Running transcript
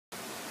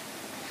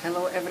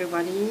Hello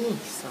everybody,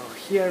 so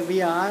here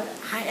we are.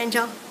 Hi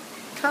Angel,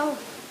 come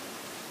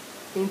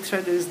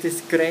introduce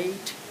this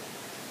great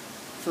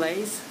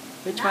place.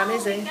 Which one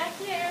is We it? got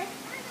here.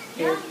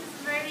 Yeah,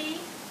 he's very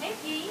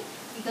happy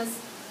because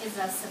it's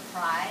a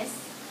surprise.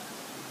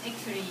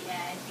 Actually,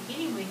 at the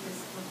beginning we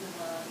just go to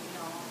the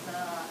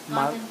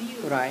garden view.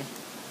 Right.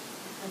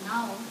 But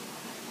now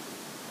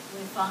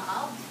we found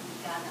out we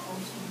got an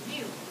ocean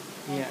view.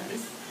 And Yeah.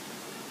 this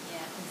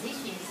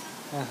position is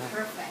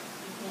perfect.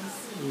 You can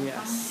see the Yes.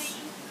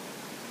 country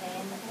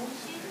and the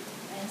ocean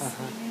and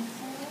swimming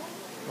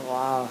pool.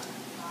 Wow.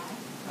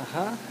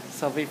 Right?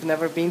 So we've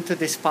never been to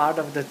this part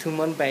of the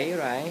Tumon Bay,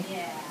 right?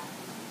 Yeah.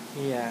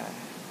 Yeah.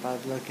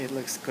 But look, it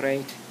looks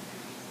great.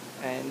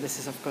 And this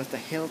is of course the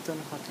Hilton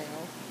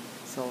Hotel.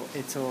 So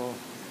it's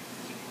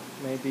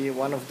maybe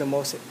one of the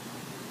most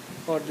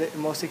or the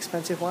most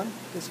expensive one.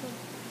 This one.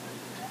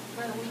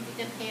 Well, we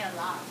didn't pay a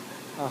lot.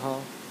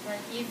 But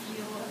if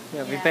you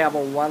We pay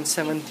about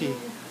 170 if you,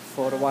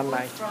 for one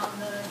night. From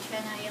the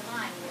China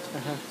Airline, it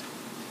will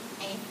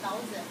be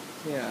 8,000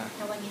 Yeah.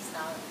 Taiwanese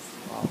dollars.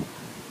 Wow.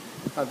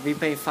 But we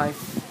pay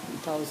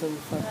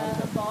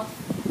 5,500. About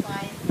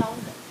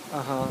 5,000.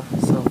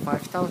 So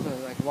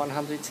 5,000, like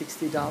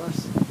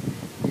 $160.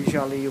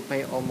 Usually you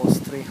pay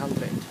almost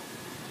 300.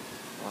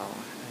 Wow,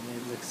 and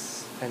it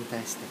looks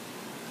fantastic.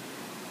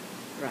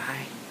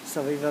 Right.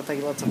 So we will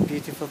take lots of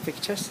beautiful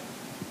pictures.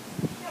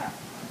 Sure.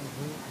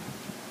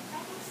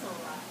 I think so.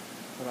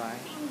 Right.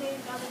 I think they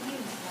got the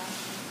news last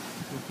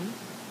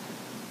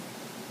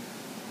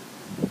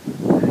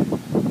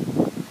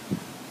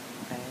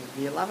And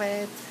we love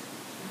it.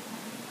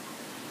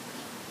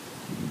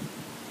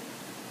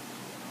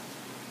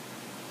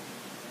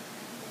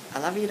 I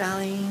love you,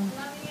 darling.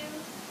 Love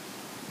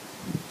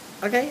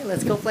you. Okay,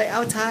 let's go play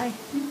outside.